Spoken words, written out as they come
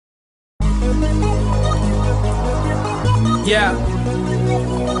Yeah.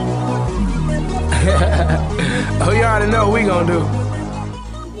 Oh, you already know what we gonna do.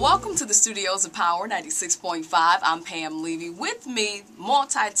 Welcome to the studios of Power 96.5. I'm Pam Levy. With me,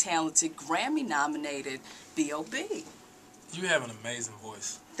 multi-talented, Grammy-nominated B.O.B. You have an amazing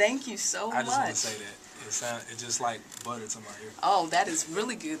voice. Thank you so much. I just want to say that. It's just like butter to my ear. Oh, that is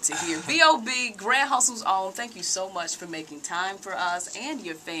really good to hear. B.O.B, Grand Hustle's own, thank you so much for making time for us and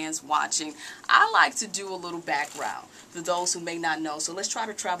your fans watching. I like to do a little background for those who may not know. So let's try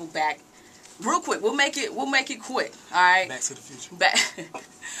to travel back real quick. We'll make it quick. All right. Back to the future.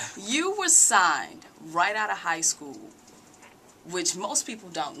 You were signed right out of high school, which most people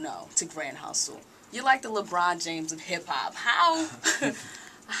don't know, to Grand Hustle. You're like the LeBron James of hip hop.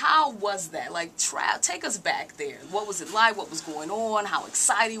 How was that? Like, take us back there. What was it like? What was going on? How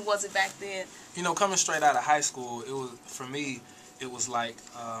exciting was it back then? You know, coming straight out of high school, it was, for me, it was like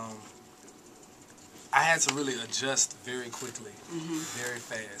I had to really adjust very quickly, very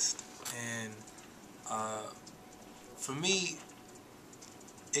fast. And for me,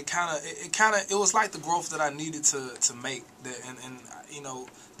 it was like the growth that I needed to make. And you know,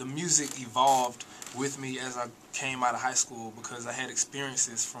 the music evolved with me as I came out of high school, because I had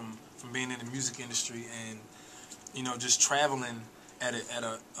experiences from being in the music industry and, you know, just traveling at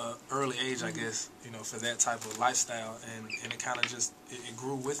a early age, I guess, you know, for that type of lifestyle, and it kind of just it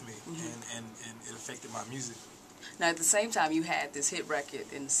grew with me, and it affected my music. Now, at the same time, you had this hit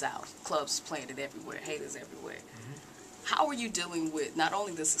record in the South, clubs playing it everywhere, haters everywhere. How are you dealing with not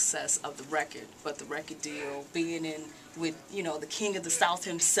only the success of the record, but the record deal, being in with, you know, the king of the South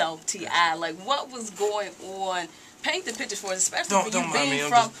himself, T.I.? Like, what was going on? Paint the picture for us, especially when you being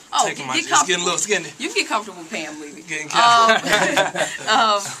from. It's getting a little skinny. You can get comfortable, Pam Levy. Because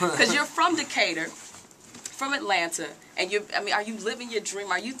you're from Decatur, from Atlanta, and are you living your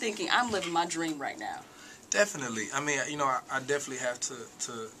dream? Are you thinking, I'm living my dream right now? Definitely. I mean, you know, I definitely have to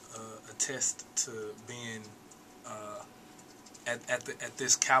attest to being at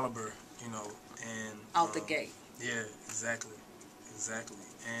this caliber, you know, and out the gate. Yeah, exactly,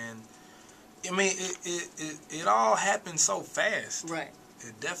 and I mean, it all happened so fast. Right.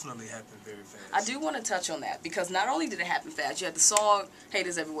 It definitely happened very fast. I do want to touch on that, because not only did it happen fast, you had the song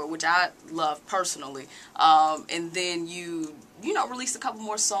 "Haters Everywhere," which I love personally, and then you released a couple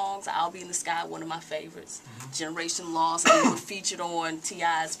more songs. "I'll Be in the Sky," one of my favorites. "Generation Lost," and you were featured on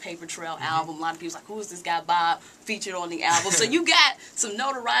T.I.'s Paper Trail album. A lot of people like, who is this guy Bob? Featured on the album, so you got some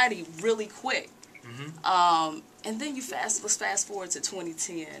notoriety really quick. And then let's fast forward to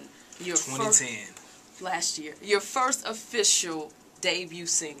 2010. Last year, your first official debut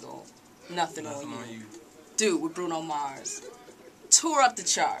single, Nothing on You. Dude, with Bruno Mars. Tore up the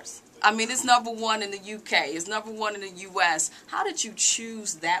charts. I mean, it's #1 in the UK. It's #1 in the US. How did you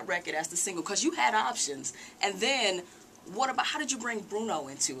choose that record as the single? Because you had options. And then, how did you bring Bruno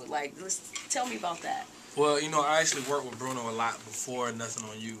into it? Like, tell me about that. Well, you know, I actually worked with Bruno a lot before Nothing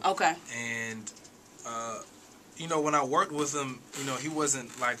on You. Okay. And, you know, when I worked with him, you know, he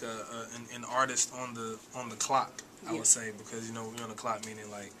wasn't like an artist on the clock, I would say, because, you know, we're on the clock,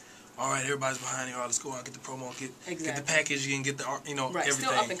 meaning like, all right, everybody's behind you. All right, let's go out, get the promo, get the package, and get the everything.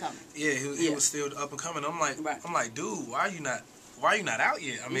 Still up and coming. Yeah, he was still up and coming. I'm like, dude, why are you not out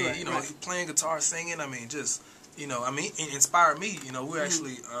yet? I mean, you know, playing guitar, singing. I mean, just, you know, I mean, it inspired me. You know, we're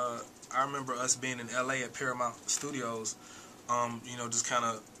actually, I remember us being in L.A. at Paramount Studios, you know, just kind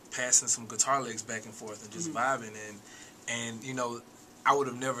of passing some guitar licks back and forth and just vibing, and you know, I would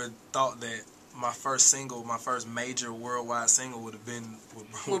have never thought that my first single, my first major worldwide single, would have been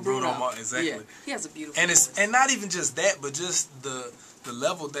with Bruno Mars. Exactly. Yeah, he has a beautiful voice. And not even just that, but just the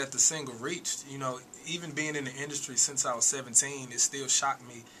level that the single reached. You know, even being in the industry since I was 17, it still shocked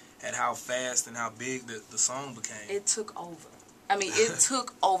me at how fast and how big the song became. It took over. I mean, it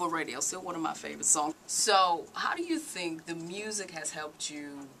took over radio. Still one of my favorite songs. So, how do you think the music has helped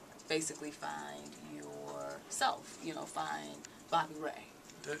you basically find yourself? You know, find Bobby Ray.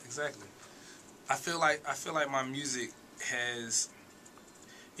 Exactly. I feel like my music has,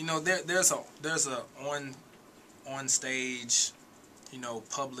 you know, there's a on stage, you know,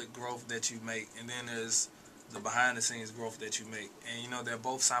 public growth that you make, and then there's the behind the scenes growth that you make, and you know, they're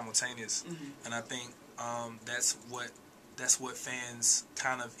both simultaneous. And I think that's what fans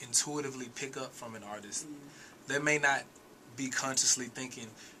kind of intuitively pick up from an artist. They may not be consciously thinking,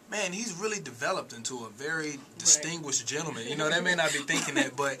 man, he's really developed into a very distinguished gentleman. You know, they may not be thinking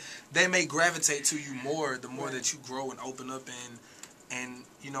that, but they may gravitate to you more the more that you grow and open up. And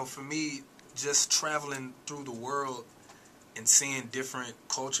you know, for me, just traveling through the world and seeing different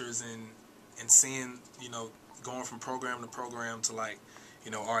cultures and seeing, you know, going from program to program to, like,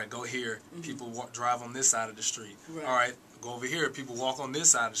 you know, all right, go here. People drive on this side of the street. All right, go over here, people walk on this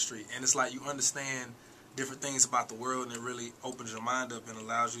side of the street. And it's like you understand different things about the world, and it really opens your mind up and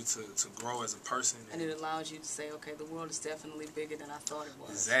allows you to grow as a person. And it allows you to say, okay, the world is definitely bigger than I thought it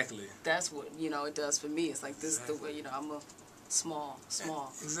was. Exactly. That's what, it does for me. It's like this is the way, I'm a small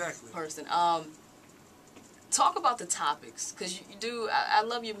exactly. person. Talk about the topics, because you do. I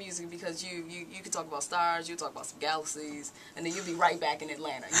love your music because you can talk about stars, you talk about some galaxies, and then you'll be right back in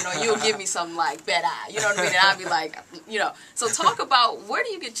Atlanta. You'll give me something like Bet Eye. You know what I mean? And I'll be like, So talk about, where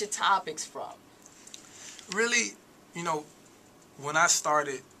do you get your topics from? Really, when I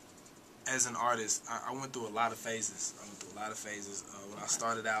started as an artist, I went through a lot of phases. When I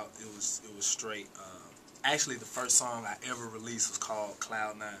started out, it was straight. Actually, the first song I ever released was called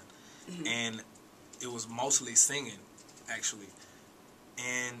Cloud 9, and it was mostly singing, actually.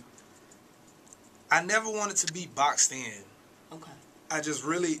 And I never wanted to be boxed in. Okay. I just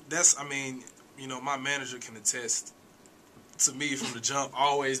really, my manager can attest to me from the jump,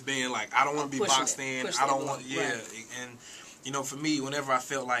 always being like, I don't want to be boxed in. I don't want, right. And, for me, whenever I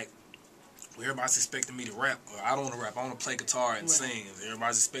felt like, everybody's expecting me to rap, or I don't want to rap, I want to play guitar and sing.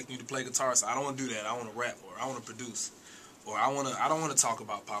 Everybody's expecting me to play guitar, so I don't want to do that. I want to rap, or I want to produce. Or I don't want to talk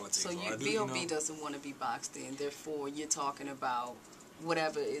about politics. So B.O.B doesn't want to be boxed in. Therefore, you're talking about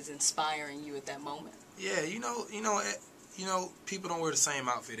whatever is inspiring you at that moment. Yeah, people don't wear the same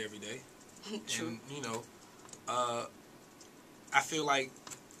outfit every day. True. And I feel like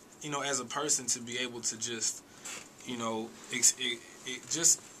as a person, to be able to just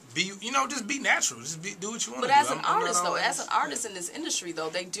just be natural. Just do what you want to do. But as an artist in this industry, though,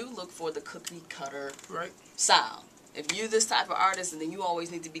 they do look for the cookie cutter sound. If you're this type of artist, and then you always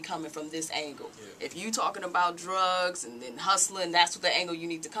need to be coming from this angle. Yeah. If you talking about drugs and then hustling, that's what the angle you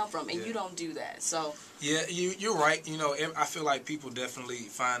need to come from, and you don't do that. So yeah, you're right. I feel like people definitely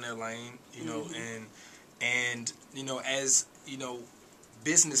find their lane. And as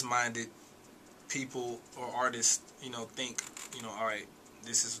business minded people or artists, think all right,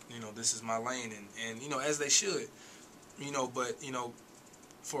 this is my lane, and as they should, but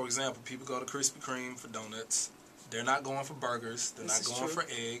for example, people go to Krispy Kreme for donuts. They're not going for burgers. They're not going for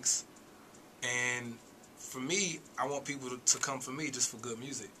eggs. And for me, I want people to come for me just for good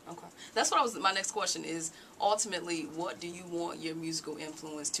music. Okay. That's my next question is, ultimately, what do you want your musical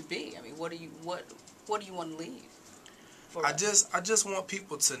influence to be? I mean, what do you want to leave for us? I just want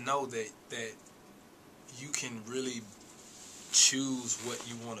people to know that you can really choose what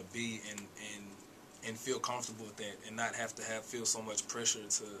you want to be and feel comfortable with that, and not have to feel so much pressure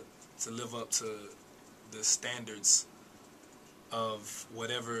to live up to the standards of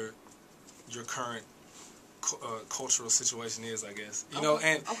whatever your current cultural situation is, I guess.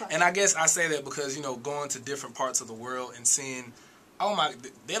 And I guess I say that because going to different parts of the world and seeing,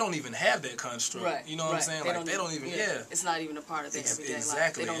 they don't even have that construct. Right. You know what I'm saying? They don't even. It's not even a part of their everyday life.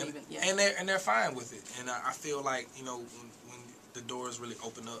 Exactly. They don't even. And they're fine with it. And I feel like when the doors really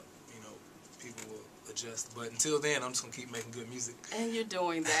open up, people will adjust. But until then, I'm just going to keep making good music. And you're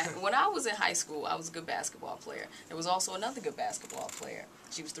doing that. When I was in high school, I was a good basketball player. There was also another good basketball player.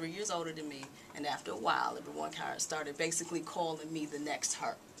 She was 3 years older than me, and after a while, everyone kind of started basically calling me the next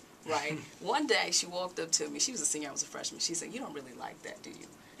her, right? One day, she walked up to me. She was a senior, I was a freshman. She said, "You don't really like that, do you?"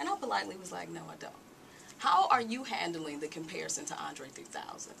 And I politely was like, "No, I don't." How are you handling the comparison to Andre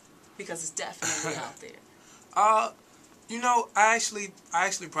 3000? Because it's definitely out there. I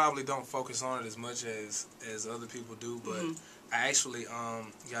actually probably don't focus on it as much as other people do, but I actually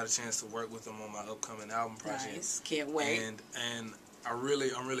got a chance to work with them on my upcoming album project. Nice. Can't wait. And I'm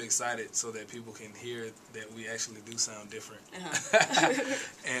really excited so that people can hear that we actually do sound different.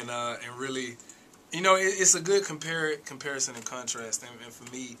 And really, it's a good comparison and contrast. And for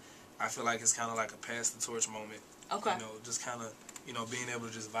me, I feel like it's kind of like a pass the torch moment. Okay. Just kind of being able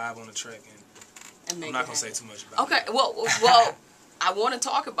to just vibe on the track, and I'm not going to say too much about it. Okay, well, I want to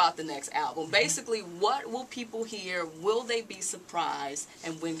talk about the next album. Basically, what will people hear? Will they be surprised?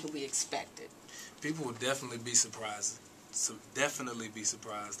 And when can we expect it? People will definitely be surprised. So definitely be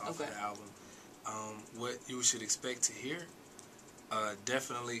surprised off of the album. What you should expect to hear,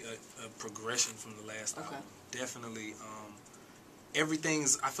 definitely a progression from the last album. Definitely,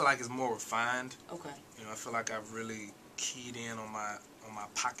 I feel like it's more refined. Okay. I feel like I've really keyed in on my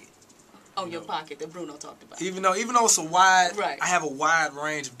pocket. Oh, your pocket that Bruno talked about. Even though it's a wide, I have a wide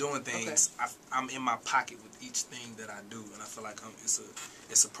range of doing things. Okay. I'm in my pocket with each thing that I do, and I feel like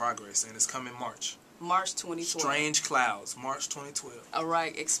it's a progress, and it's coming March. March 2012. Strange Clouds, March 2012. All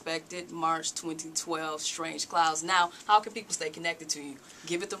right, expected March 2012, Strange Clouds. Now, how can people stay connected to you?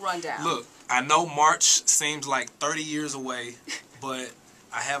 Give it the rundown. Look, I know March seems like 30 years away, but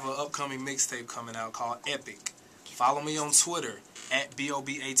I have an upcoming mixtape coming out called Epic. Follow me on Twitter at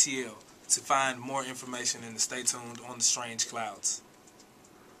B.O.B.ATL to find more information and to stay tuned on the Strange Clouds.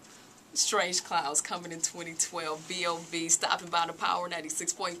 Strange Clouds coming in 2012. B.O.B. stopping by the Power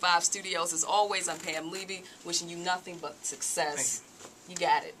 96.5 studios. As always, I'm Pam Levy, wishing you nothing but success. You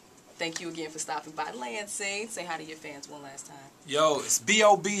got it. Thank you again for stopping by. Lansing, say hi to your fans one last time. Yo, it's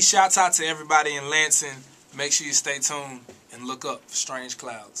B.O.B. Shouts out to everybody in Lansing. Make sure you stay tuned and look up for Strange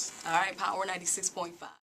Clouds. All right, Power 96.5.